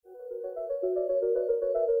Bonjour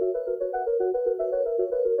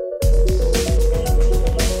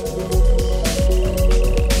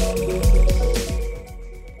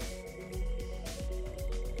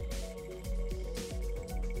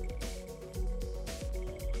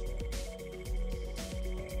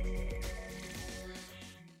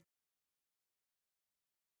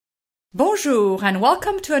and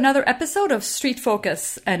welcome to another episode of Street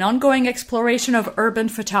Focus, an ongoing exploration of urban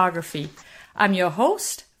photography. I'm your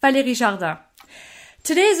host, Valérie Jardin.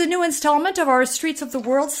 Today is a new installment of our Streets of the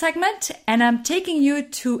World segment, and I'm taking you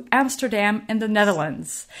to Amsterdam in the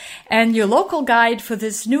Netherlands. And your local guide for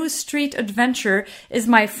this new street adventure is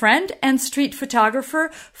my friend and street photographer,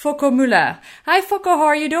 Foko Müller. Hi Foko, how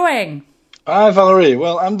are you doing? Hi, Valerie.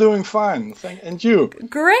 Well, I'm doing fine. And you?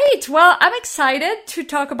 Great. Well, I'm excited to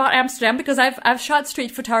talk about Amsterdam because I've shot street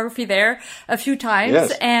photography there a few times,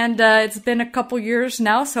 yes. And it's been a couple years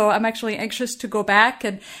now, so I'm actually anxious to go back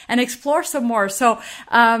and explore some more. So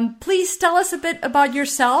please tell us a bit about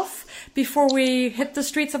yourself before we hit the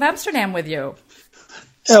streets of Amsterdam with you.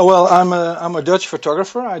 Yeah, well, I'm a Dutch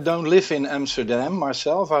photographer. I don't live in Amsterdam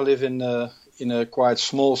myself. I live in a quite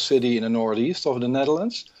small city in the northeast of the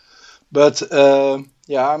Netherlands. But I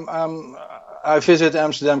visit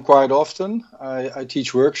Amsterdam quite often. I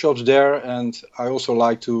teach workshops there, and I also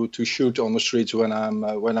like to shoot on the streets when I'm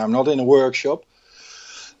not in a workshop.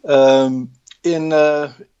 I'm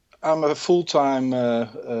a full-time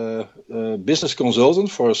business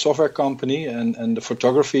consultant for a software company, and the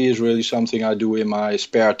photography is really something I do in my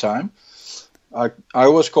spare time. I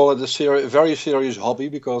always call it a very serious hobby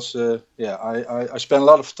because I spend a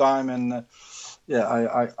lot of time and.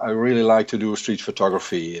 I really like to do street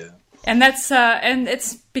photography. And that's and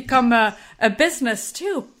it's become a business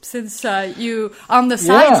too, since you on the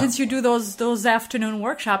side, since you do those afternoon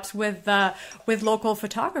workshops with local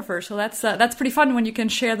photographers. So that's pretty fun when you can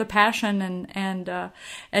share the passion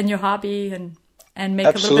and your hobby and make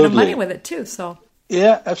Absolutely. a little bit of money with it too. So.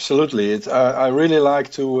 Yeah, absolutely. I really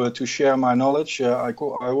like to share my knowledge. I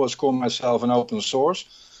always call myself an open source.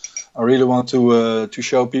 I really want to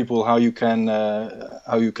show people how you can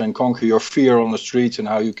conquer your fear on the streets and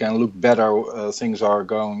how you can look better. Things are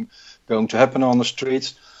going to happen on the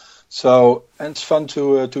streets. So, and it's fun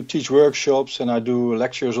to teach workshops, and I do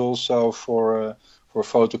lectures also for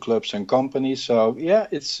photo clubs and companies. So yeah,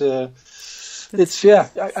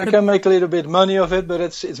 I can make a little bit money of it, but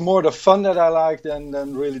it's more the fun that I like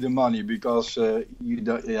than really the money, because I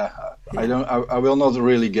will not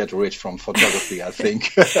really get rich from photography, I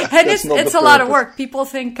think. And it's a lot of work. People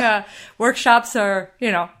think workshops are,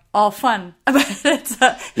 all fun, but it's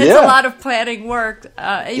a lot of planning work.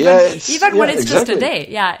 Even when it's just a day.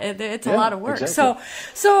 Yeah, it's a lot of work. Exactly.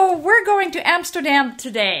 So we're going to Amsterdam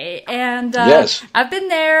today, and I've been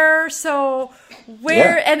there. So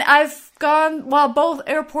and I've gone both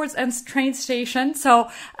airports and train stations. So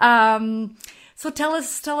tell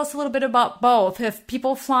us a little bit about both. If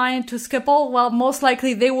people fly into Schiphol, well, most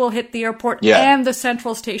likely they will hit the airport and the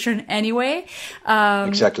central station anyway.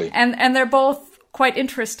 Exactly. And they're both quite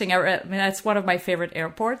interesting. I mean, that's one of my favorite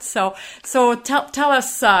airports. So tell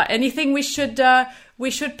us anything we should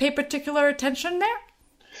pay particular attention there.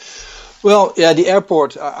 Well, yeah, the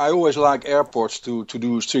airport. I always like airports to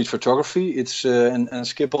do street photography. It's and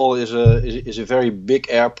Schiphol is a very big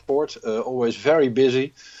airport, always very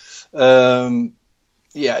busy. You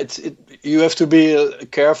have to be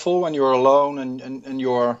careful when you're alone and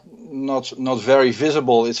you're not very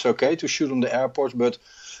visible. It's okay to shoot on the airport, but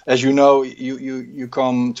as you know, you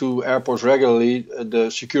come to airports regularly.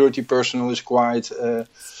 The security personnel is quite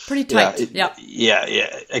pretty tight. Yeah,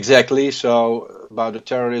 exactly. So about the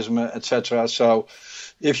terrorism, etc. So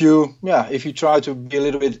if you try to be a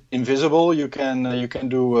little bit invisible, you can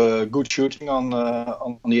do good shooting on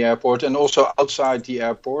the airport, and also outside the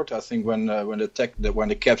airport. I think when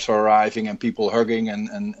the cabs are arriving and people hugging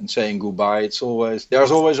and saying goodbye,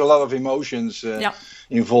 there's always a lot of emotions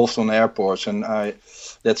involved on airports, and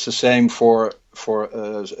that's the same for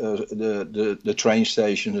the train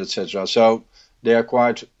stations, etc. So they are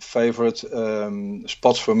quite favorite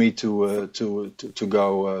spots for me to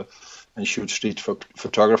go and shoot street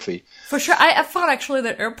photography. For sure. I found actually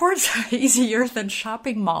that airports are easier than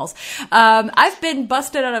shopping malls. I've been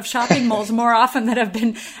busted out of shopping malls more often than I've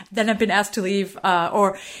been asked to leave,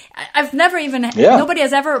 or I've never even, nobody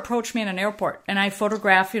has ever approached me in an airport, and I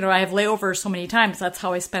photograph, I have layovers so many times. That's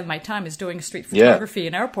how I spend my time, is doing street photography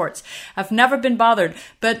in airports. I've never been bothered.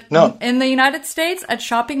 But in the United States, at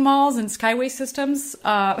shopping malls and skyway systems,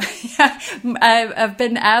 I've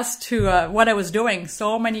been asked to, what I was doing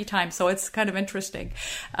so many times. So it's kind of interesting.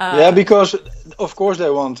 Because of course they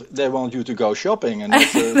want you to go shopping and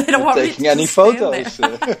not taking any photos.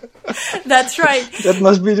 That's right. That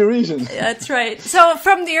must be the reason. That's right. So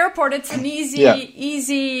from the airport, it's an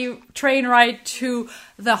easy train ride to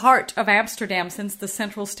the heart of Amsterdam, since the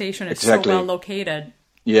central station is so well located.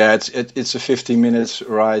 Yeah, it's a 15 minutes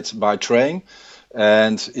ride by train.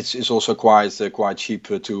 And it's also quite cheap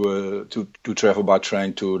to travel by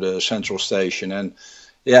train to the central station, and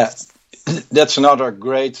that's another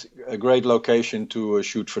great location to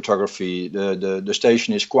shoot photography. The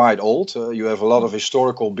station is quite old. You have a lot of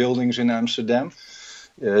historical buildings in Amsterdam.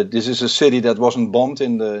 This is a city that wasn't bombed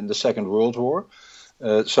in the Second World War,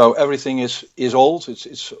 so everything is old.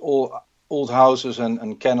 It's all old houses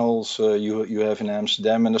and canals you have in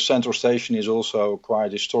Amsterdam, and the central station is also quite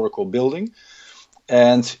a historical building.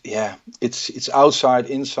 And it's outside,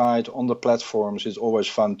 inside, on the platforms. It's always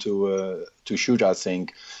fun to shoot, I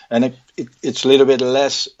think. And it's a little bit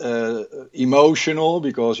less emotional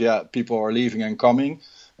because people are leaving and coming.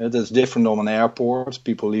 That's different on an airport.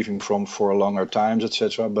 People leaving for a longer times,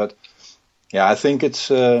 etc. But I think it's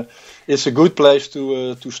a good place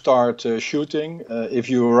to start shooting. If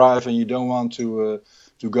you arrive and you don't want to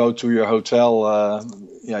go to your hotel,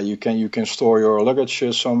 you can store your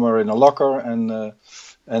luggage somewhere in a locker and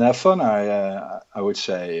have fun. I would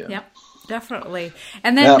say. Yeah, definitely.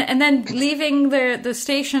 And then leaving the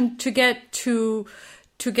station to get to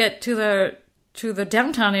the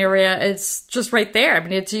downtown area, it's just right there. I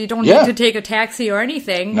mean, you don't need to take a taxi or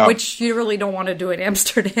anything, which you really don't want to do in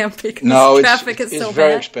Amsterdam because traffic is so bad. It's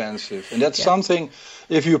very expensive, and that's something.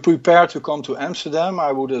 If you prepare to come to Amsterdam,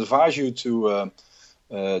 I would advise you to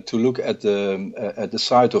look at the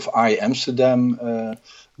site of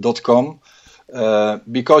iamsterdam.com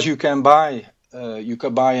because you can buy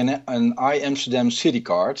an iAmsterdam city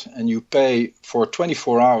card, and you pay for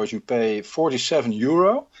 24 hours. You pay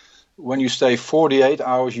 €47. When you stay 48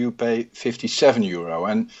 hours, you pay €57,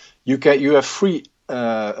 and you have free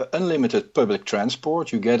unlimited public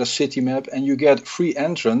transport. You get a city map, and you get free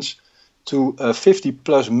entrance to 50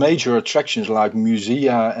 plus major attractions like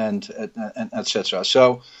musea and etc.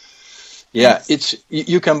 So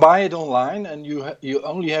you can buy it online, and you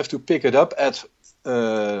only have to pick it up at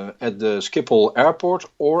the Schiphol airport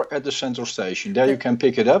or at the central station. There you can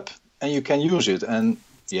pick it up and you can use it, and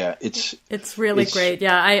it's really great.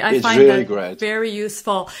 I find really that very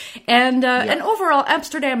useful. And overall,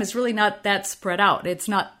 Amsterdam is really not that spread out. It's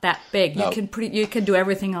not that big. No. You can do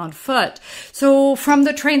everything on foot. So from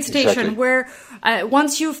the train station, where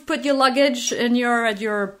once you've put your luggage at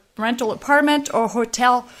your rental apartment or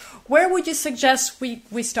hotel, where would you suggest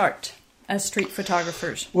we start as street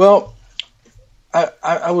photographers? Well,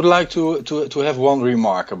 I would like to have one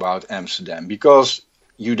remark about Amsterdam, because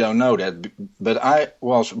you don't know that, but I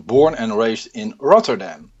was born and raised in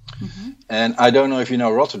Rotterdam. Mm-hmm. And I don't know if you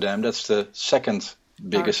know Rotterdam. That's the second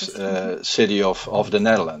biggest city of the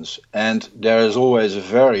Netherlands. And there is always a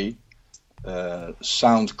very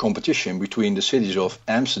sound competition between the cities of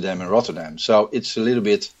Amsterdam and Rotterdam. So it's a little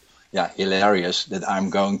bit hilarious that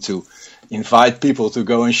I'm going to invite people to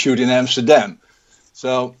go and shoot in Amsterdam.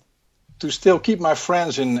 So to still keep my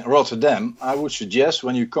friends in Rotterdam, I would suggest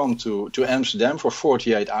when you come to Amsterdam for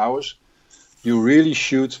 48 hours, you really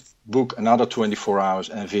should book another 24 hours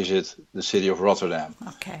and visit the city of Rotterdam.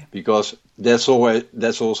 Okay. Because that's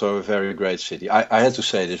also a very great city. I had to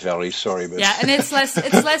say this, Valerie, sorry, but and it's less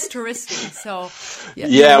touristy, so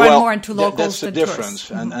more into locals that's the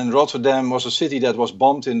difference. Mm-hmm. And Rotterdam was a city that was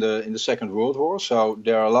bombed in the Second World War, so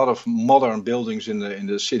there are a lot of modern buildings in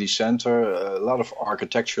the city center, a lot of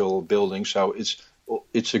architectural buildings. So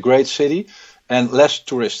it's a great city. And less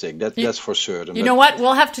touristic, that's for certain. You know what?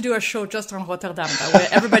 We'll have to do a show just on Rotterdam.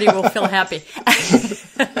 Everybody will feel happy.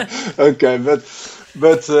 Okay, but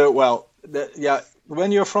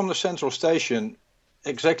when you're from the central station,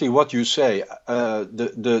 exactly what you say.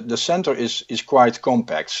 The center is quite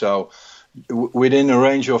compact. So within a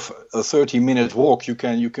range of a 30-minute walk, you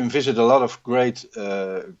can visit a lot of great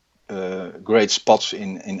spots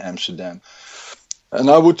in Amsterdam. And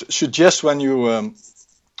I would suggest when you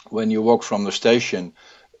walk from the station,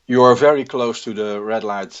 you are very close to the red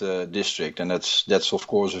light district, and that's of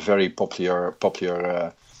course a very popular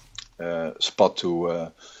spot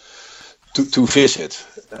to visit.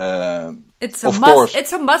 It's a must.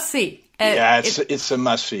 It's a must see. It's a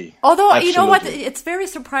must see. Although Absolutely. You know what, it's very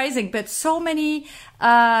surprising, but so many.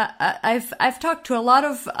 I've talked to a lot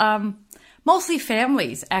of mostly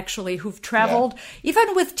families actually who've traveled,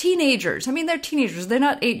 even with teenagers. I mean, they're teenagers; they're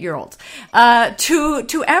not 8-year-olds.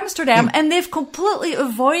 To Amsterdam, and they've completely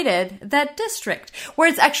avoided that district where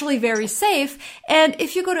it's actually very safe. And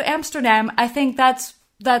if you go to Amsterdam, I think that's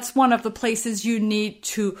one of the places you need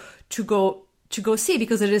to go see,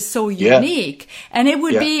 because it is so unique. And it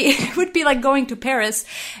would be like going to Paris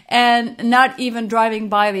and not even driving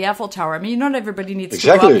by the Eiffel Tower. I mean, not everybody needs to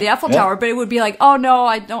go up the Eiffel Tower, but it would be like, oh no,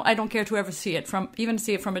 I don't care to ever see it from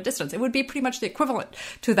a distance. It would be pretty much the equivalent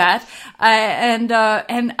to that.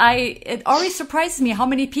 It always surprises me how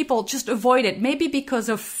many people just avoid it, maybe because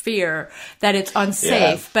of fear that it's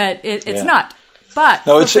unsafe, but it's not. But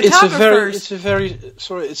no, it's a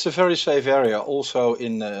very safe area also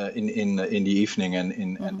in the evening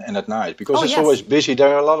and at night, because it's always busy. There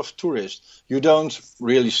are a lot of tourists. You don't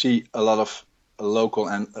really see a lot of local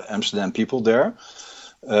Amsterdam people there,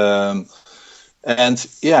 and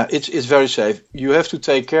it's very safe. You have to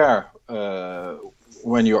take care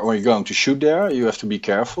when you're going to shoot there. You have to be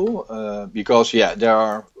careful because there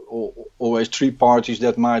are always 3 parties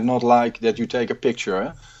that might not like that you take a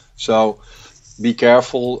picture. So be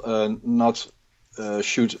careful, not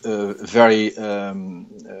shoot very. You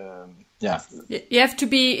have to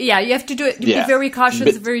be. You have to do it. Be very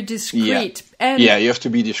cautious, very discreet. And you have to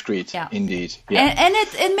be discreet. Indeed. Yeah. And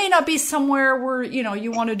it may not be somewhere where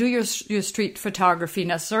you want to do your street photography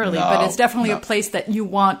necessarily, but it's definitely a place that you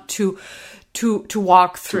want to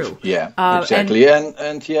walk through. Exactly.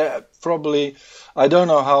 And probably. I don't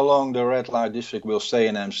know how long the red light district will stay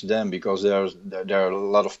in Amsterdam, because there are a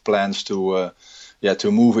lot of plans to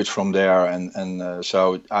move it from there, and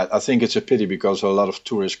so I think it's a pity, because a lot of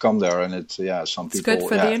tourists come there, and some people. It's good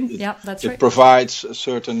for that's right. It provides a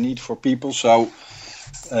certain need for people, so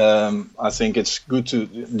I think it's good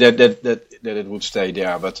that it would stay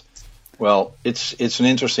there. But it's an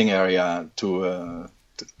interesting area to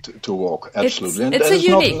walk, absolutely. It's a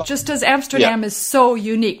unique, just as Amsterdam is so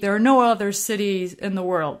unique. There are no other cities in the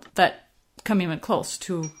world that come even close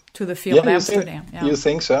to the feel of Amsterdam. You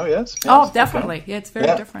think so? Yes. Oh, definitely. Okay. Yeah, it's very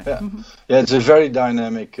different. Yeah. Mm-hmm. It's a very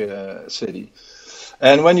dynamic city.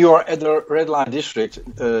 And when you are at the red light district,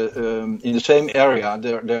 in the same area,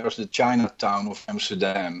 there's the Chinatown of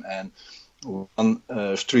Amsterdam, and one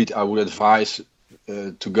street I would advise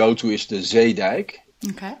to go to is the Zeedijk.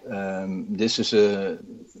 Okay. This is a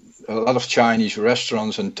lot of Chinese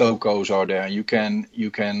restaurants and tokos are there. You can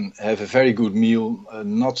have a very good meal,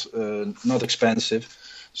 not expensive.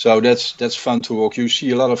 So that's fun to walk. You see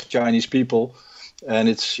a lot of Chinese people, and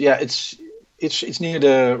it's near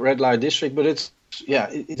the red light district, but it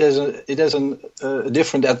has a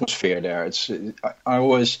different atmosphere there. I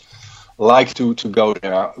always like to go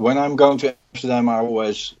there. When I'm going to Amsterdam, I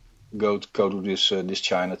always go to this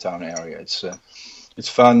Chinatown area. It's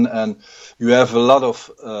fun, and you have a lot of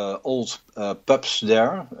old pubs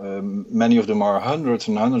there. Many of them are hundreds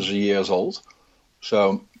and hundreds of years old.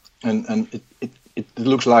 So, and it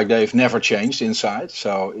looks like they've never changed inside.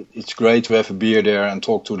 So it's great to have a beer there and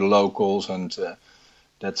talk to the locals, and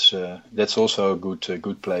that's also a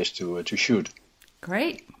good place to shoot.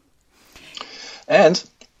 Great. And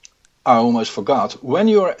I almost forgot, when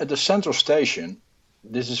you're at the central station,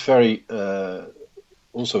 this is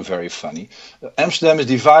also very funny. Amsterdam is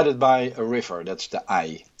divided by a river. That's the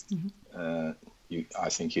IJ. Mm-hmm. I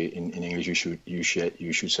think in English you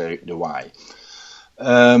should say the Y.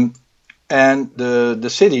 And the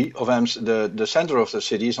city of Amsterdam, the center of the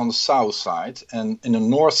city is on the south side, and in the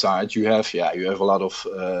north side you have a lot of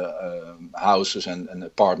houses and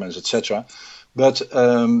apartments, etc. But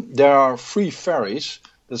there are 3 ferries.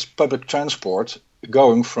 That's public transport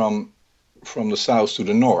going from the south to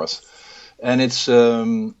the north. And it's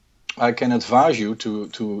I can advise you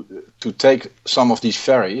to take some of these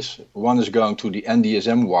ferries. One is going to the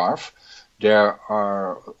NDSM Wharf. There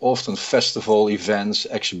are often festival events,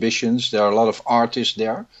 exhibitions. There are a lot of artists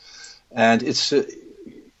there, and it's a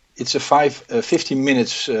 15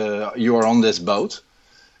 minutes you are on this boat,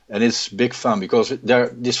 and it's big fun, because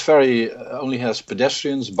this ferry only has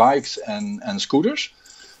pedestrians, bikes, and scooters,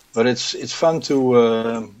 but it's fun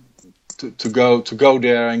to go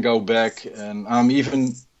there and go back. And I'm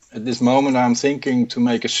even at this moment I'm thinking to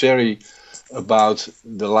make a series about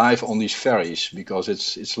the life on these ferries, because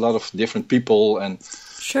it's a lot of different people, and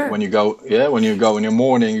when you go in the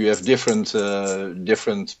morning you have different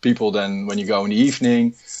people than when you go in the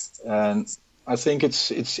evening. And I think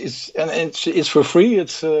it's for free.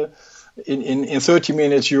 It's in 30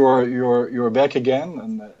 minutes you're back again,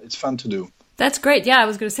 and it's fun to do. That's great. Yeah, I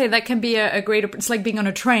was going to say that can be a great. It's like being on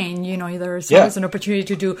a train. There's always an opportunity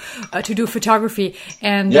to do photography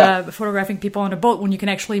and photographing people on a boat when you can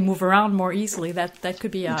actually move around more easily. That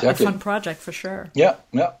could be a fun project for sure. Yeah.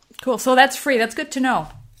 Cool. So that's free. That's good to know.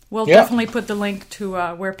 We'll definitely put the link to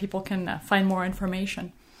where people can find more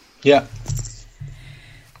information. Yeah.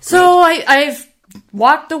 So I've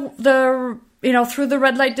walked the through the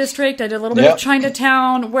red light district. I did a little bit of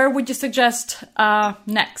Chinatown. Where would you suggest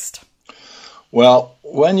next? Well,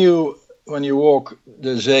 when you walk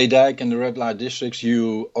the Zeedijk and the red light districts,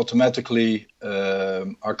 you automatically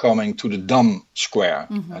are coming to the Dam Square,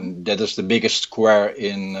 and that is the biggest square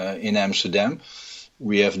in Amsterdam.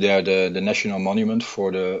 We have there the national monument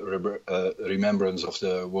for the remembrance of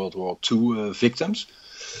the World War II victims.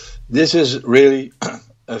 This is really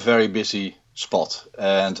a very busy spot,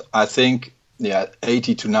 and I think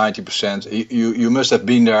 80 to 90%. You must have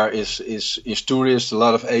been there. Is tourists, a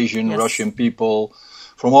lot of Asian, Russian people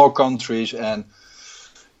from all countries, and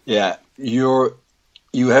you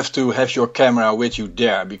have to have your camera with you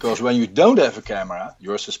there, because when you don't have a camera,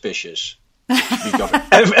 you're suspicious. Because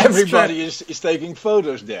everybody is taking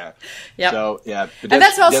photos there. Yep. So and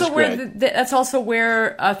that's also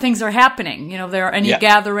where things are happening. There are any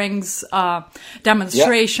gatherings,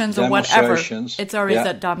 demonstrations or whatever. It's always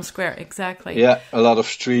at Dam Square, exactly. Yeah, a lot of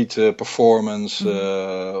street performance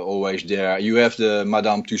always there. You have the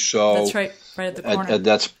Madame Tussauds. That's right at the corner. At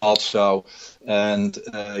that spot. So, and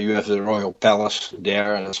you have the Royal Palace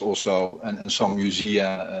there, and there's also and some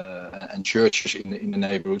museums and churches in the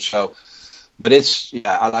neighborhood. So. But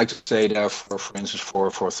I like to stay there for instance,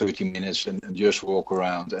 for 30 minutes and just walk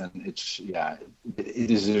around, and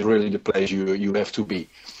it is really the place you have to be.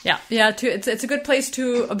 Yeah. It's a good place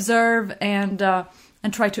to observe and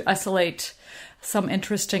try to isolate some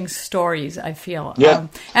interesting stories, I feel. Yeah.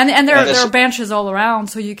 And there are benches all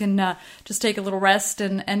around, so you can just take a little rest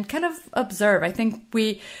and kind of observe. I think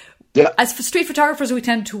as street photographers, we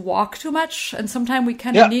tend to walk too much, and sometimes we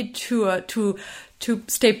kind of need to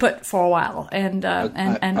stay put for a while and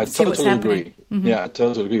see what's happening. Agree. Mm-hmm. Yeah, I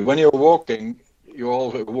totally agree. When you're walking, you're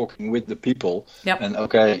always walking with the people, and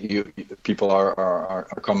people are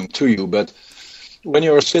coming to you. But when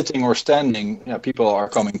you're sitting or standing, people are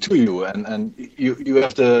coming to you, and you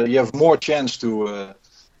have more chance to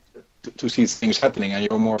see things happening, and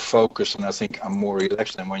you're more focused. And I think I'm more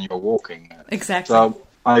relaxed than when you're walking. Exactly. So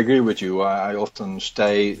I agree with you. I often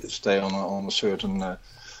stay on a certain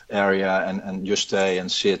area and just stay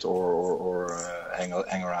and sit or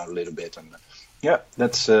hang around a little bit, and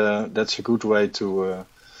that's a good way to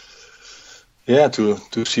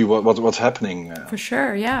see what's happening. For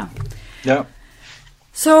sure, yeah.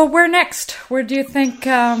 So where next? Where do you think?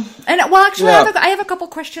 I have a couple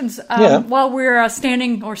questions while we're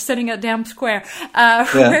standing or sitting at Dam Square.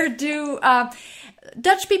 Where do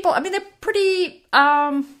Dutch people? I mean, they're pretty.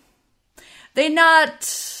 They're not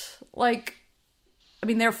like. I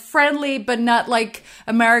mean, they're friendly, but not like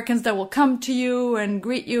Americans that will come to you and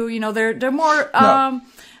greet you. They're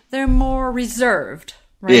more reserved,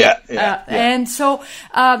 right? Yeah. And so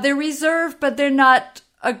they're reserved, but they're not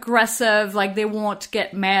aggressive. Like they won't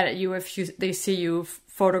get mad at you if they see you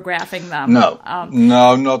photographing them.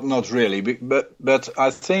 No, not really. But I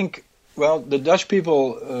think the Dutch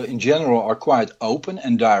people in general are quite open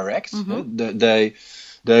and direct. Mm-hmm.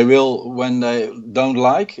 They will, when they don't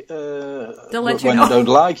like, they don't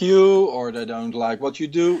like you or they don't like what you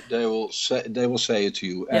do, they will say it to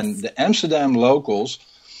you. Yes. And the Amsterdam locals,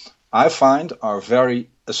 I find, are very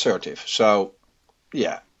assertive. So, they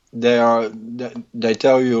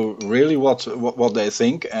tell you really what they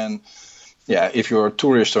think, and if you're a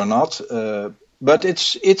tourist or not. But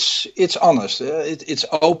it's honest. It's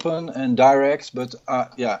open and direct, but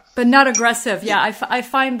But not aggressive. Yeah, I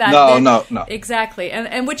find that. No. Exactly,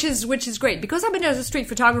 and which is great, because as a street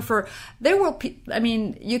photographer,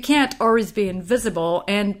 you can't always be invisible,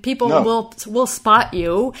 and people will spot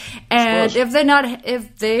you, and if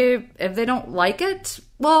they don't like it,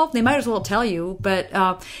 well, they might as well tell you. But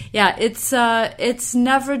it's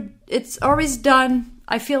always done.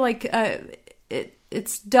 I feel like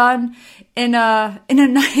it's done in a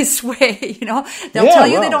nice way, They'll tell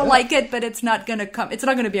you they don't like it, but it's not gonna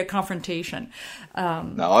be a confrontation.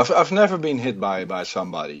 No, I've never been hit by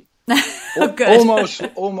somebody. Good.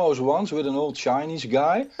 Almost once with an old Chinese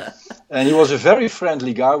guy, and he was a very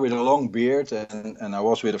friendly guy with a long beard, and I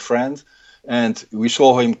was with a friend, and we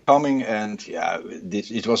saw him coming, and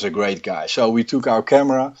it was a great guy. So we took our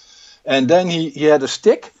camera, and then he had a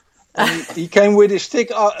stick. And he came with his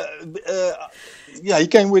stick. He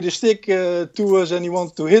came with his stick to us, and he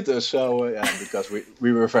wanted to hit us. So because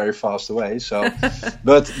we were very fast away. So,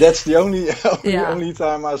 but that's the only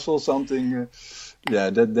time I saw something.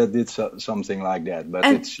 That did something like that. But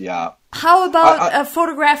it's How about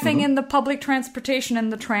photographing in the public transportation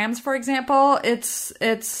and the trams, for example? It's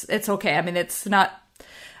okay. I mean, it's not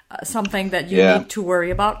something that you need to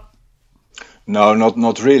worry about. No,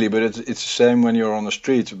 not really, but it's the same when you're on the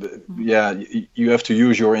street. Yeah, you have to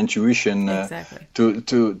use your intuition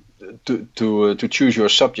to choose your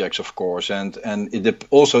subjects, of course, and it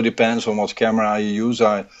also depends on what camera you use.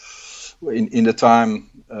 In the time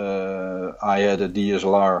I had a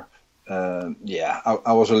DSLR.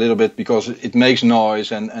 I was a little bit, because it makes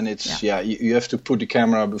noise and it's you have to put the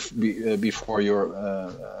camera before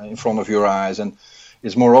in front of your eyes, and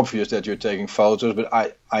it's more obvious that you're taking photos, but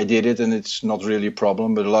I did it and it's not really a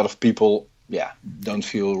problem. But a lot of people, don't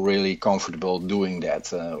feel really comfortable doing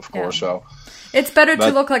that, of course. So it's better to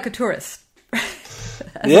look like a tourist.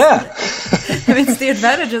 I mean, it's the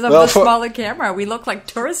advantages of the smaller camera. We look like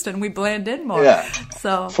tourists and we blend in more. Yeah.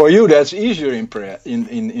 So for you, that's easier in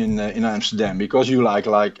Amsterdam, because you like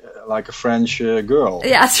a French girl.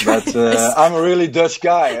 Yeah, that's right. But I'm a really Dutch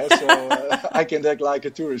guy, so I can act like a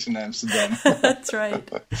tourist in Amsterdam. That's right.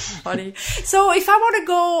 Funny. So if I want to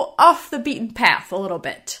go off the beaten path a little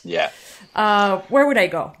bit, where would I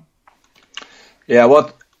go? Yeah,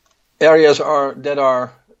 what areas are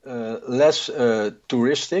less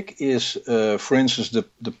touristic is, for instance,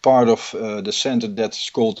 the part of the center that's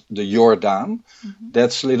called the Jordaan. Mm-hmm.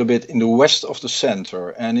 That's a little bit in the west of the center,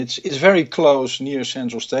 and it's very close near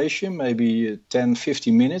Central Station, maybe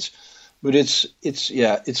 10-15 minutes, but it's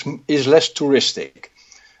less touristic,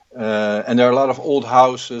 and there are a lot of old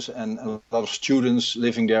houses and a lot of students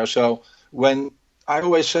living there. So when I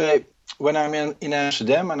always say, when I'm in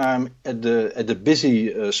Amsterdam and I'm at the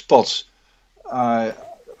busy spots,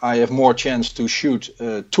 I have more chance to shoot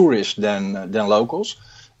tourists than locals.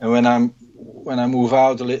 And when I move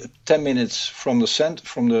out 10 minutes from the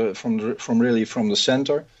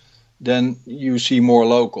center, then you see more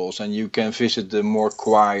locals and you can visit the more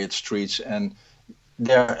quiet streets, and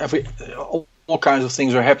there all kinds of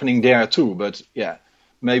things are happening there too. But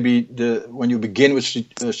maybe when you begin with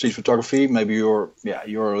street photography, maybe you're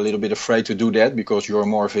a little bit afraid to do that because you're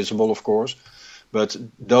more visible, of course. But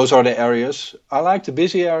those are the areas. I like the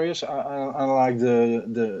busy areas. I like the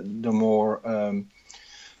more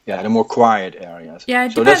the more quiet areas. Yeah,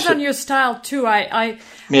 it depends on your style too. I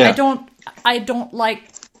don't like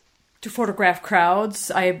to photograph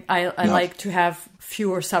crowds. I like to have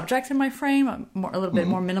fewer subjects in my frame. I'm a little bit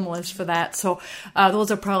more minimalist for that. So those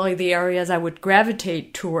are probably the areas I would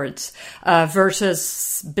gravitate towards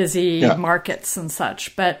versus busy markets and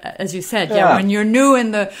such. But as you said, when you're new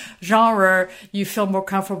in the genre, you feel more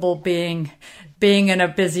comfortable being in a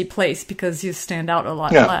busy place because you stand out a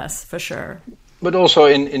lot less, for sure. But also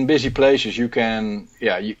in busy places, you can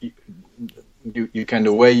you can,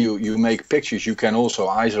 the way you make pictures, you can also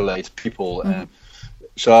isolate people.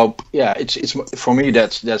 So it's for me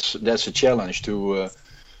that's a challenge to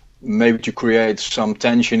maybe to create some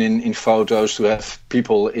tension in photos, to have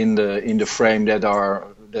people in the frame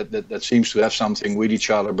that seems to have something with each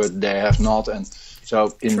other, but they have not. And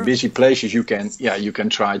so in busy places you can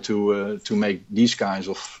try to make these kinds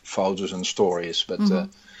of photos and stories. But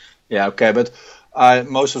but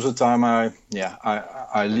most of the time I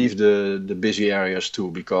leave the busy areas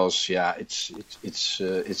too, because it's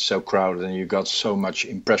so crowded and you got so much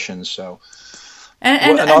impressions. So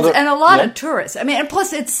and a lot of tourists. I mean, and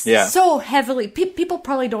plus it's so heavily. People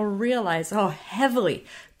probably don't realize how heavily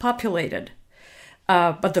populated.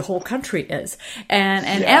 But the whole country is,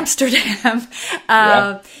 and Amsterdam.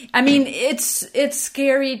 I mean, it's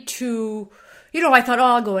scary to. I thought,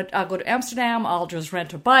 I'll go to Amsterdam. I'll just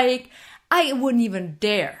rent a bike. I wouldn't even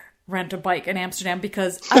dare rent a bike in Amsterdam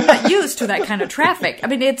because I'm not used to that kind of traffic. I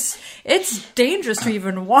mean, it's dangerous to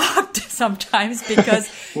even walk sometimes because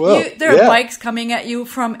there are bikes coming at you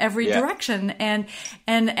from every direction, and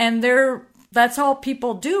that's all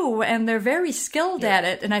people do, and they're very skilled at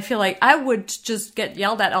it. And I feel like I would just get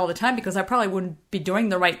yelled at all the time because I probably wouldn't be doing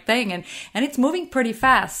the right thing. And it's moving pretty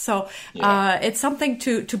fast. So it's something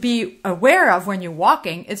to be aware of when you're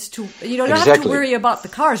walking. It's you don't have to worry about the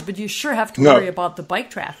cars, but you sure have to worry about the bike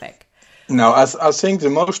traffic. No, I think the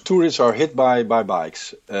most tourists are hit by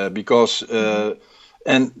bikes because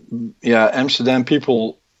Amsterdam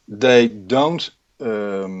people, they don't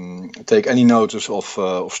take any notice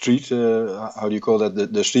of street, how do you call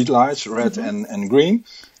that, the street lights, red and green.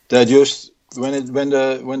 They just when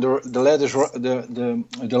the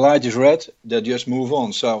light is red, they just move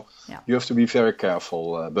on. So you have to be very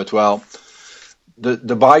careful. But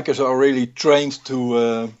the bikers are really trained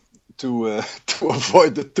to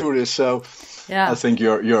avoid the tourists. So I think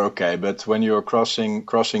you're okay. But when you're crossing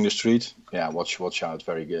the street, watch out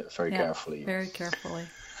very carefully. Very carefully.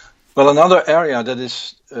 Well, another area that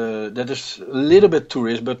is a little bit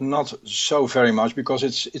tourist, but not so very much, because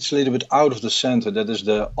it's a little bit out of the center. That is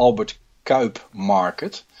the Albert Kuip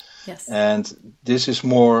market. Yes. And this is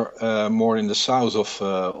more in the south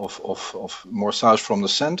of more south from the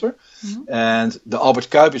center. Mm-hmm. And the Albert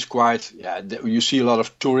Kuip is quite you see a lot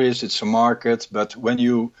of tourists. It's a market, but when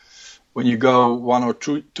you go one or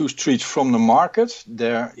two streets from the market,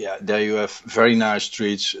 there you have very nice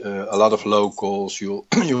streets, a lot of locals. You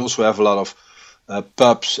also have a lot of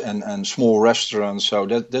pubs and small restaurants. So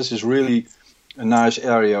this is really a nice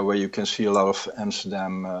area where you can see a lot of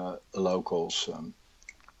Amsterdam locals.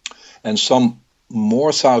 And some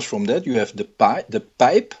more south from that, you have the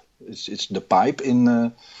Pijp. It's the Pijp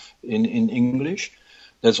in English.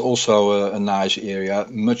 That's also a nice area.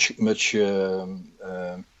 Much.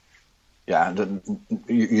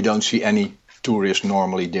 You don't see any tourists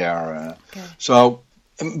normally there. Okay. So,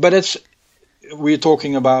 but we're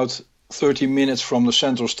talking about 30 minutes from the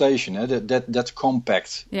central station. That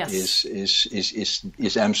compact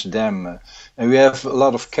is Amsterdam, and we have a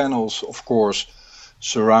lot of canals, of course,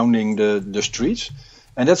 surrounding the streets,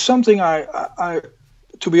 and that's something I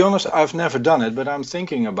to be honest, I've never done it, but I'm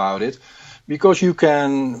thinking about it. Because you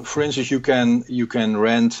can, for instance, you can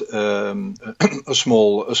rent a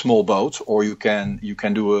small boat, or you can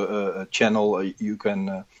do a channel. You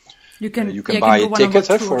can buy a ticket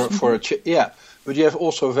for But you have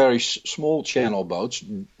also very small channel boats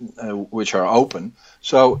which are open.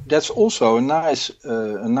 So that's also a nice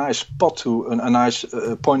spot a nice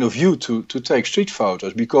point of view to take street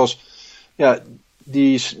photos, because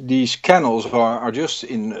these canals are just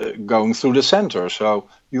going through the center. So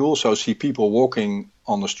you also see people walking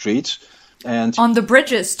on the streets and on the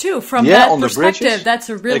bridges too. From that perspective, that's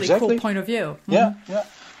a really cool point of view. Mm-hmm. Yeah.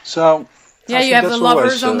 So you have the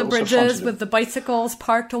lovers on the bridges with the bicycles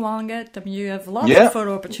parked along it. I mean, you have lots of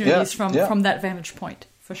photo opportunities from that vantage point,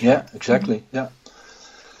 for sure. Yeah, exactly. Mm-hmm. Yeah.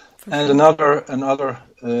 And another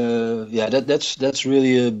that's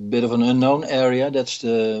really a bit of an unknown area. That's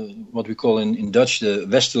what we call in Dutch the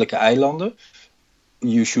Westelijke Eilanden.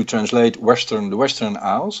 You should translate the Western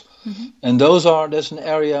Isles. Mm-hmm. And that's an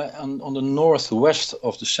area on the northwest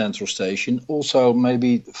of the central station, also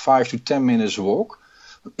maybe 5 to 10 minutes walk.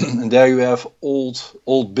 And there you have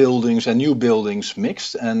old buildings and new buildings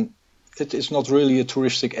mixed, and it is not really a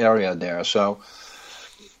touristic area there. So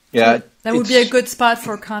that would be a good spot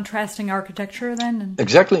for contrasting architecture then.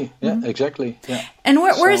 Exactly. Yeah, mm-hmm. Exactly. Yeah. And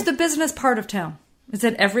where is the business part of town? Is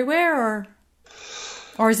it everywhere,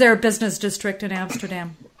 or is there a business district in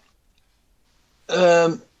Amsterdam?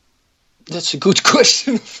 That's a good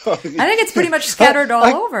question. I think it's pretty much scattered all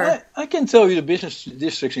over. I can tell you the business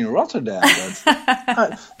districts in Rotterdam.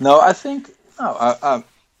 But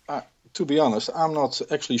to be honest, I'm not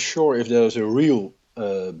actually sure if there's a real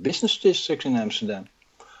business district in Amsterdam.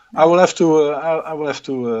 I will have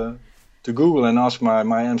to Google and ask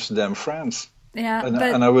my Amsterdam friends. Yeah,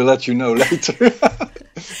 and I will let you know later.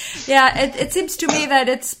 It seems to me that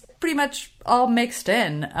it's pretty much all mixed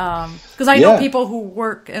in, because I know people who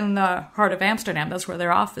work in the heart of Amsterdam. That's where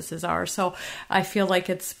their offices are. So I feel like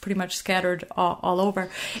it's pretty much scattered all over.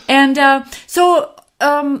 And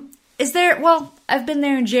is there? Well, I've been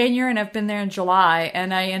there in January and I've been there in July,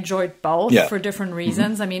 and I enjoyed both for different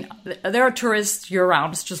reasons. Mm-hmm. I mean, there are tourists year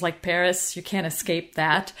round. It's just like Paris; you can't escape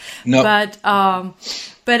that. No.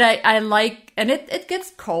 But I like, and it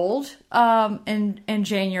gets cold in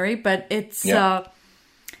January, but it's.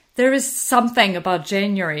 There is something about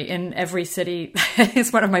January in every city.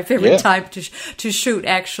 It's one of my favorite times to shoot.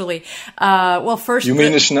 Actually, first you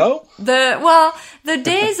mean the snow? The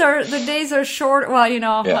days are short. Well,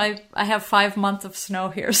 I have 5 months of snow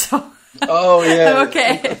here, so. Oh yeah.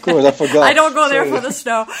 Okay. Of course, I forgot. I don't go there for the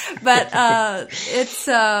snow, but it's.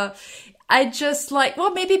 I just like,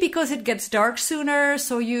 maybe because it gets dark sooner,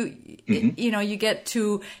 so you get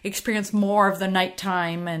to experience more of the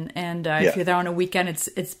nighttime, and if you're there on a weekend,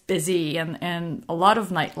 it's busy and a lot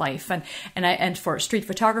of nightlife, and for a street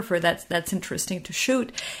photographer, that's interesting to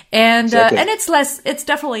shoot, and it's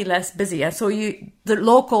definitely less busy, and so the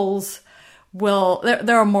locals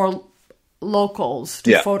there are more locals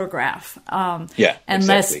to photograph, and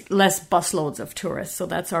exactly. less busloads of tourists, so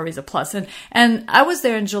that's always a plus. And I was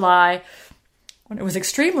there in July when it was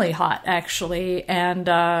extremely hot, actually, and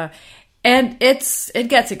And it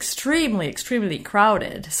gets extremely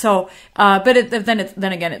crowded. So, but then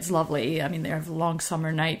again, it's lovely. I mean, they have long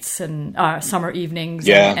summer nights and summer evenings,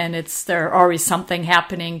 and there are always something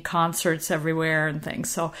happening, concerts everywhere and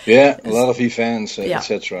things. So a lot of events,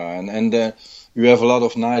 etc. And you have a lot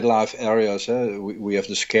of nightlife areas. We have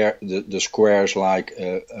the squares like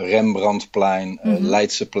Rembrandtplein,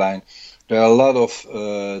 Leidseplein. There are a lot of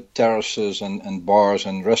terraces and bars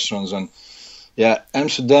and restaurants and. Yeah,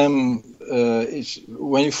 Amsterdam is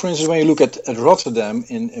when you look at Rotterdam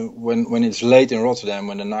when it's late in Rotterdam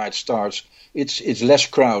when the night starts, it's less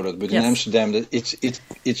crowded. But in Amsterdam,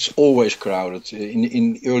 it's always crowded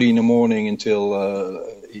in early in the morning until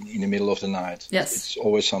in the middle of the night. Yes, it's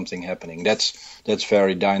always something happening. That's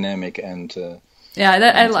very dynamic and.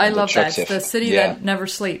 I love that. It's the city that never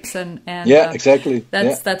sleeps, and exactly.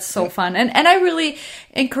 That's so fun, and I really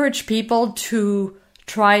encourage people to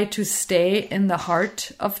try to stay in the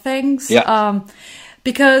heart of things.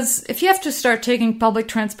 Because if you have to start taking public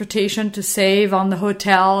transportation to save on the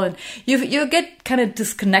hotel, and you get kind of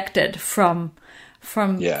disconnected from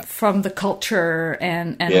the culture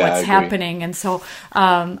and what's happening. And so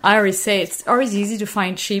I always say it's always easy to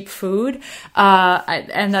find cheap food,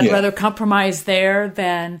 and I'd rather compromise there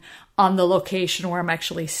than on the location where I'm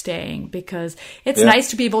actually staying, because it's nice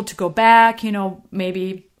to be able to go back,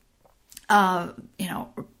 maybe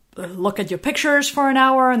look at your pictures for an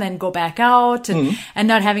hour and then go back out and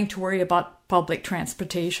not having to worry about public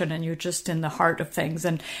transportation, and you're just in the heart of things.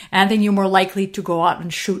 And I think you're more likely to go out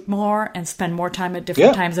and shoot more and spend more time at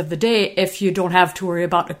different times of the day if you don't have to worry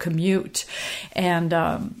about a commute. And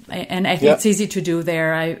I think it's easy to do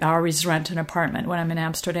there. I always rent an apartment when I'm in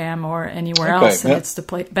Amsterdam or anywhere else, and it's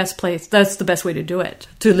the best place. That's the best way to do it,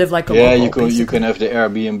 to live like a local. You can have the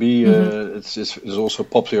Airbnb. It's also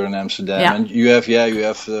popular in Amsterdam, and you have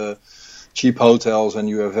cheap hotels and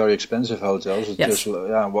you have very expensive hotels. It's just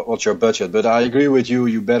what's your budget? But I agree with you.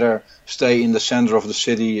 You better stay in the center of the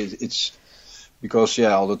city. It's because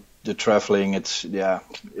all the traveling. I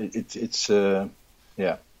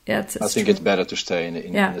think it's better to stay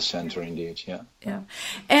in the center indeed. Yeah.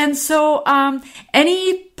 And so,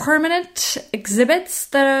 any permanent exhibits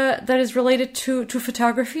that is related to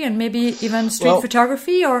photography and maybe even street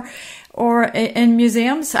photography or in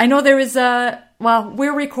museums? I know there is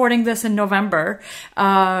we're recording this in November,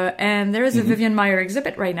 and there is a Vivian Maier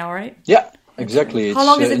exhibit right now, right? Yeah, exactly. How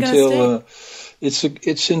long is it going to stay?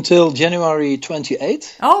 It's until January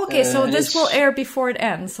 28th. Oh, okay. So this will air before it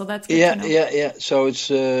ends. So that's good to know. Yeah. So it's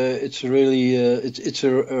really it's a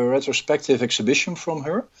retrospective exhibition from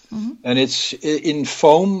her, and it's in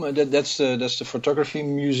foam. That's the photography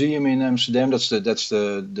museum in Amsterdam. That's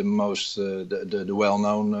the most the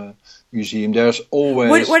well-known museum. There's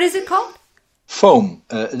always what is it called? Foam.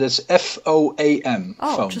 That's FOAM.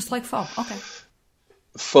 Oh, foam. Just like foam. Okay.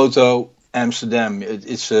 Photo Amsterdam.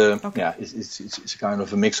 It's a kind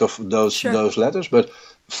of a mix of those letters. But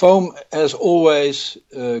Foam has always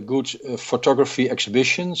good photography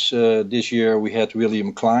exhibitions. This year we had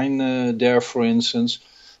William Klein there, for instance,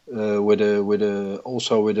 with a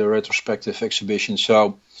retrospective exhibition.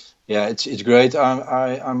 So it's great.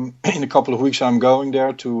 I'm in a couple of weeks. I'm going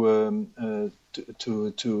there to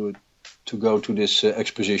go to this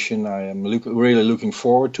exposition. I am really looking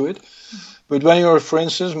forward to it. But when you're, for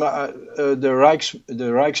instance, the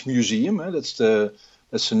Rijksmuseum, that's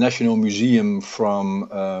the national museum from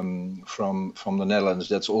the Netherlands.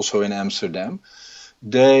 That's also in Amsterdam.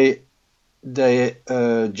 They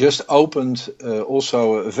just opened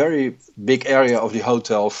also a very big area of the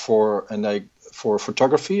hotel for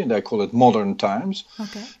photography, and they call it Modern Times.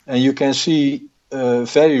 Okay. And you can see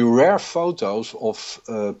very rare photos of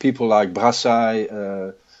people like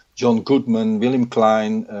Brassai, John Goodman, Willem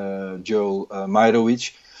Klein, Joel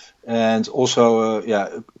Meyerowitz, and also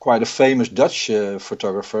quite a famous Dutch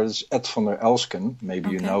photographer. It's Ed van der Elsken. Maybe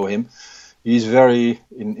you know him. He's very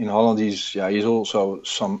in Holland. He's also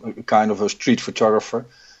some kind of a street photographer.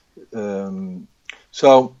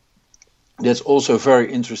 So that's also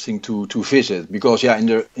very interesting to visit, because in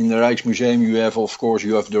the Rijksmuseum you have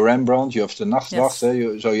the Rembrandt, you have the Nachtwacht,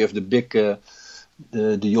 so you have the big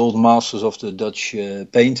the old masters of the Dutch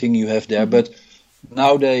painting you have there. But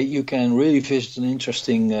nowadays you can really visit an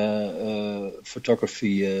interesting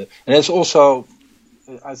photography, and it's also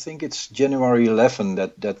I think it's January 11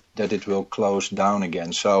 that it will close down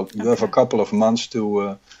again. So you have a couple of months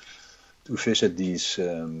to visit these.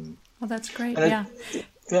 Well, that's great.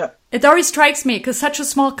 It always strikes me, because such a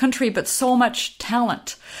small country, but so much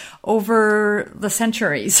talent over the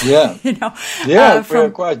centuries. Yeah,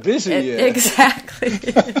 we're quite busy. Exactly.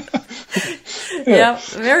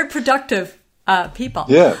 Very productive people.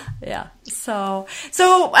 Yeah. Yeah. So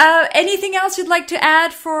anything else you'd like to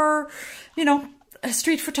add for, a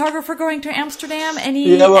street photographer going to Amsterdam? I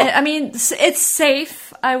mean, it's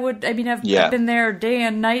safe. I've been there day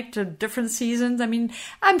and night to different seasons. I mean,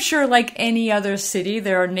 I'm sure like any other city,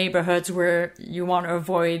 there are neighborhoods where you want to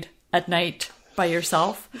avoid at night by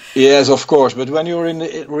yourself. Yes, of course. But when you're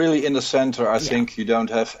really in the center, I think you don't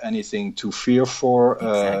have anything to fear for.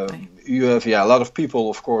 Exactly. You have a lot of people,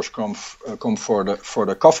 of course, come for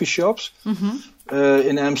the coffee shops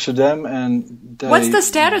in Amsterdam, and what's the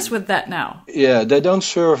status with that now? Yeah, they don't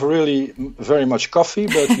serve really very much coffee,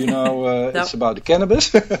 but nope. It's about the cannabis.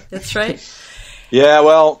 That's right. Yeah,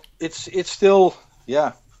 well, it's still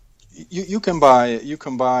You can buy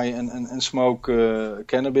and smoke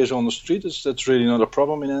cannabis on the street. That's really not a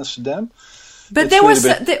problem in Amsterdam. But they were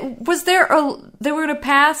going to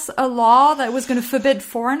pass a law that was going to forbid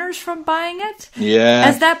foreigners from buying it. Yeah.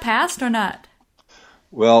 Has that passed or not?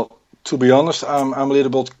 Well, to be honest, I'm a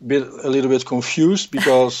little bit confused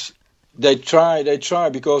because they try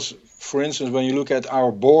because, for instance, when you look at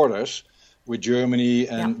our borders with Germany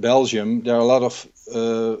and Belgium, there are a lot of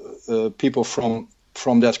people from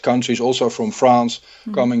that countries, also from France,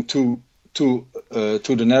 coming to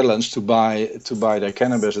the Netherlands to buy their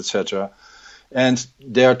cannabis, etc. And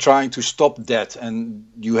they are trying to stop that, and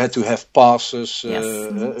you had to have passes,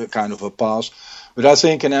 kind of a pass. But I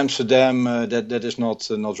think in Amsterdam that is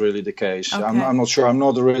not really the case. Okay. I'm not sure. I'm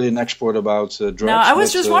not really an expert about drugs. No, I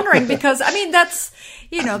was just wondering because I mean that's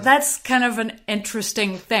kind of an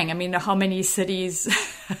interesting thing. I mean, how many cities,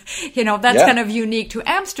 that's kind of unique to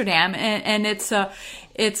Amsterdam, and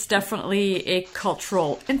it's definitely a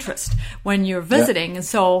cultural interest when you're visiting. And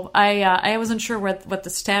so I wasn't sure what the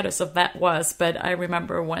status of that was, but I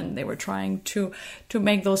remember when they were trying to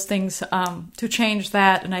make those things, to change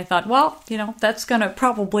that. And I thought, well, that's going to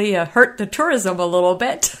probably hurt the tourism a little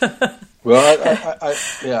bit. Well,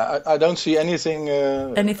 I don't see anything.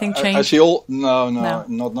 Anything change? I see all. No,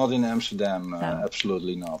 not in Amsterdam. No.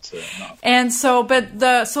 Absolutely not. No. And so, but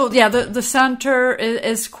the center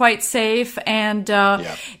is quite safe, and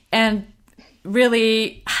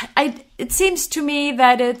really, it seems to me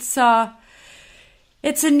that it's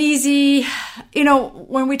an easy,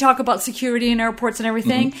 when we talk about security in airports and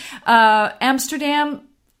everything, Amsterdam,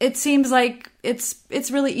 it seems like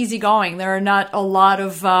it's really easygoing. There are not a lot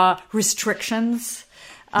of restrictions,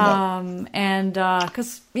 and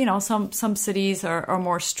because some cities are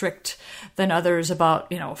more strict than others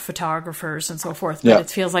about photographers and so forth. But it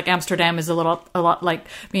feels like Amsterdam is a lot like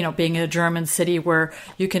being a German city where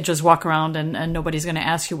you can just walk around and nobody's going to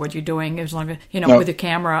ask you what you're doing as long as with your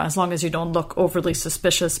camera, as long as you don't look overly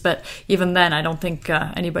suspicious. But even then, I don't think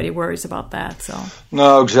anybody worries about that. So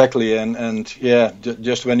no, exactly, and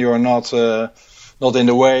just when you are not in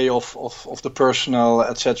the way of the personnel,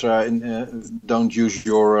 etc. Don't use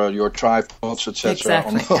your tripods, etc.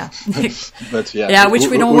 Exactly. But which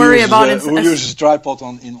we don't worry about. Who uses tripod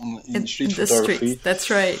in street photography? Streets.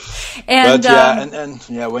 That's right. And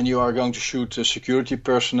when you are going to shoot security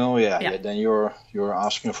personnel, then you're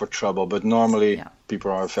asking for trouble. But normally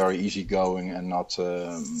people are very easygoing and not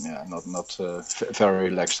very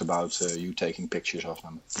relaxed about you taking pictures of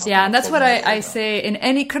them. And that's what I say. In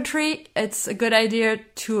any country, it's a good idea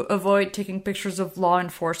to avoid taking pictures of law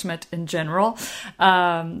enforcement in general.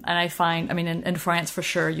 And I find, in France for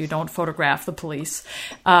sure, you don't photograph the police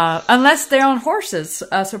unless they're on horses.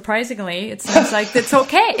 Surprisingly, it seems like it's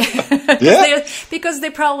okay. Because they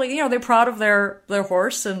probably, they're proud of their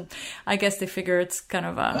horse, and I guess they figure it's kind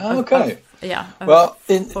of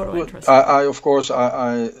photo interest. I of course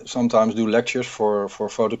I sometimes do lectures for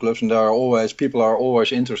photo clubs, and people are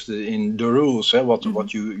always interested in the rules, what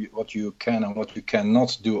you can and what you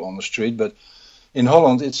cannot do on the street. But in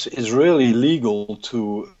Holland, it's really legal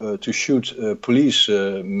to shoot police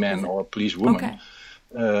men or police women. Okay.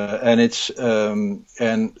 And it's and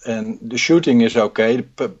the shooting is okay.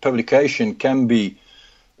 The publication can be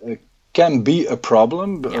a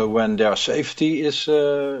problem when their safety is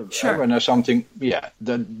when there's something.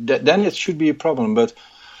 Then it should be a problem. But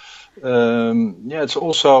it's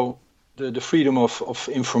also the freedom of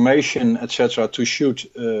information, etc. To shoot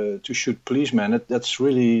policemen. That's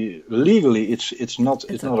really legally it's not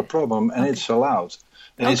a problem, and it's allowed,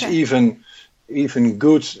 and it's even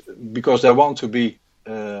good because they want to be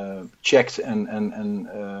checked and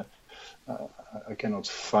I cannot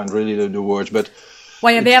find really the words, but.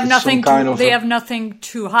 Well, they have nothing. They have nothing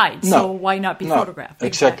to hide, so why not be photographed?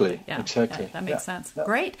 Exactly. That makes sense. Yeah.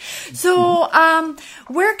 Great. So,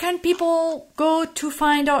 where can people go to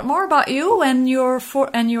find out more about you and your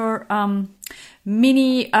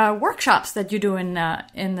mini workshops that you do in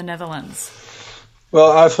the Netherlands?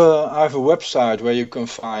 Well, I have a website where you can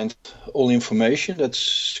find all information.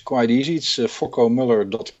 That's quite easy. It's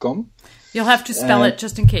fockomuller.com. You'll have to spell it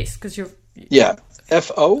just in case, because you're... Yeah,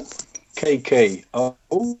 FOKKOMULLER.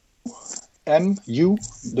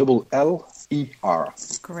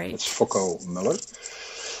 Great. That's Focko Muller.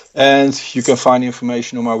 And you can find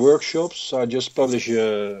information on my workshops. I just published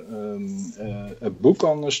a book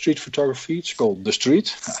on street photography. It's called The Street.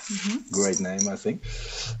 Mm-hmm. Great name, I think.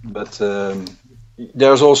 But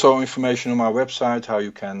there's also information on my website how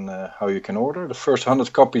you can order. The first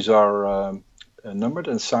 100 copies are numbered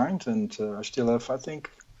and signed, and I still have, I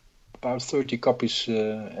think, about 30 copies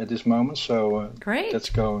at this moment. So great. That's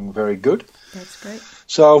going very good. That's great.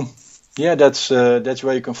 So. Yeah, that's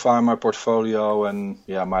where you can find my portfolio and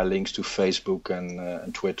my links to Facebook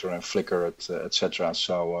and Twitter and Flickr, etc.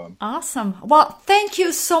 So awesome. Well, thank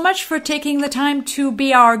you so much for taking the time to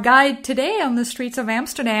be our guide today on the streets of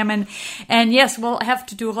Amsterdam, and yes, we'll have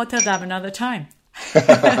to do Rotterdam another time.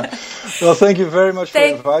 Well, thank you very much for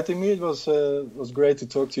inviting me. It was great to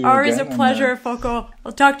talk to you. Always again. A pleasure, Focko.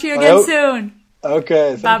 We'll talk to you again soon.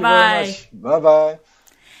 Okay. Thank you very much. Bye-bye.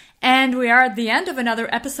 And we are at the end of another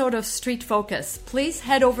episode of Street Focus. Please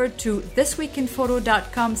head over to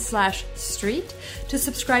thisweekinphoto.com/street to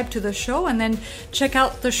subscribe to the show, and then check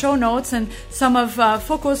out the show notes and some of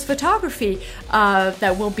Focko's photography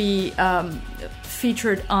that will be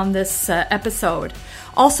featured on this episode.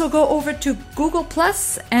 Also go over to Google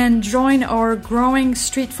Plus and join our growing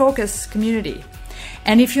Street Focus community.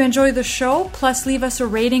 And if you enjoy the show, plus leave us a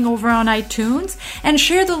rating over on iTunes and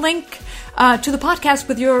share the link to the podcast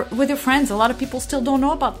with your friends. A lot of people still don't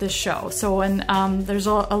know about this show. So there's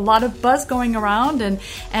a lot of buzz going around,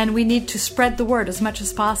 and we need to spread the word as much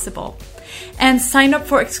as possible. And sign up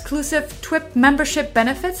for exclusive TWIP membership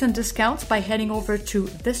benefits and discounts by heading over to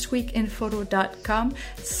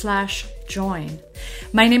thisweekinphoto.com/join.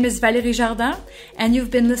 My name is Valérie Jardin, and you've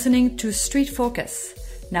been listening to Street Focus.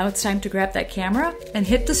 Now it's time to grab that camera and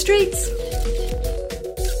hit the streets.